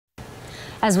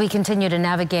As we continue to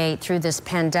navigate through this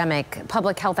pandemic,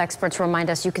 public health experts remind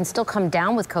us you can still come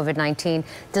down with COVID-19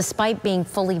 despite being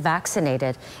fully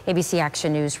vaccinated. ABC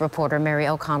Action News reporter Mary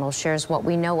O'Connell shares what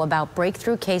we know about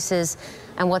breakthrough cases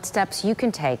and what steps you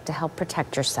can take to help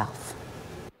protect yourself.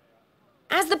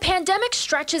 As the pandemic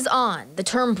stretches on, the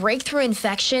term breakthrough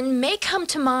infection may come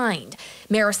to mind.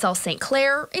 Marisol St.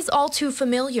 Clair is all too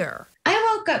familiar.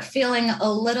 I woke up feeling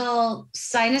a little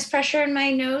sinus pressure in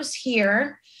my nose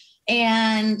here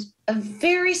and a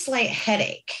very slight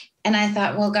headache. And I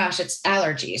thought, well, gosh, it's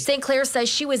allergies. St. Clair says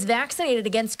she was vaccinated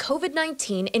against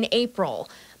COVID-19 in April.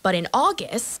 But in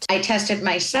August, I tested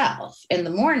myself in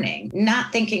the morning,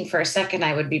 not thinking for a second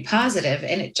I would be positive,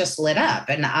 and it just lit up.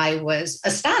 And I was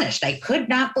astonished. I could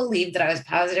not believe that I was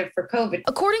positive for COVID.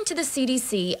 According to the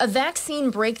CDC, a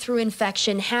vaccine breakthrough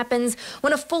infection happens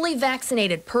when a fully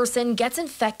vaccinated person gets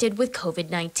infected with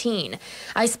COVID-19.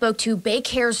 I spoke to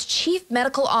BayCare's Chief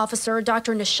Medical Officer,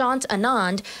 Dr. Nishant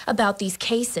Anand, about these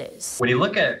cases. When you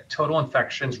look at total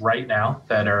infections right now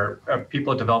that are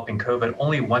people developing COVID,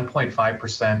 only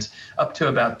 1.5%. Up to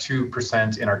about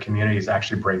 2% in our communities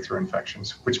actually breakthrough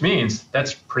infections, which means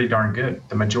that's pretty darn good.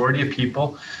 The majority of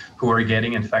people who are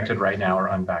getting infected right now are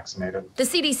unvaccinated. The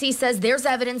CDC says there's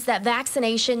evidence that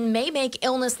vaccination may make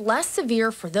illness less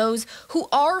severe for those who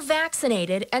are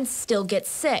vaccinated and still get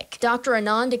sick. Dr.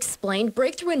 Anand explained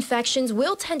breakthrough infections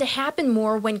will tend to happen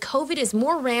more when COVID is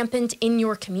more rampant in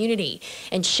your community,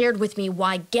 and shared with me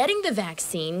why getting the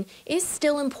vaccine is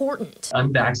still important.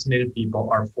 Unvaccinated people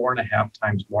are 4.5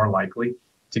 times more likely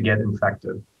to get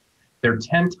infected. They're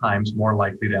 10 times more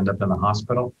likely to end up in the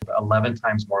hospital, 11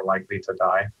 times more likely to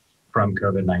die from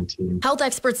COVID-19. Health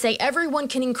experts say everyone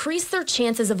can increase their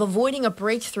chances of avoiding a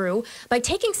breakthrough by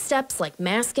taking steps like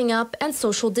masking up and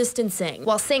social distancing.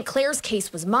 While St. Clair's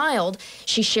case was mild,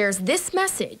 she shares this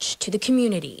message to the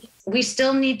community. We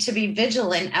still need to be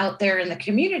vigilant out there in the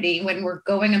community when we're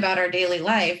going about our daily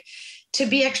life to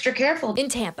be extra careful. In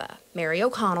Tampa, Mary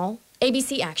O'Connell,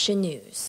 ABC Action News.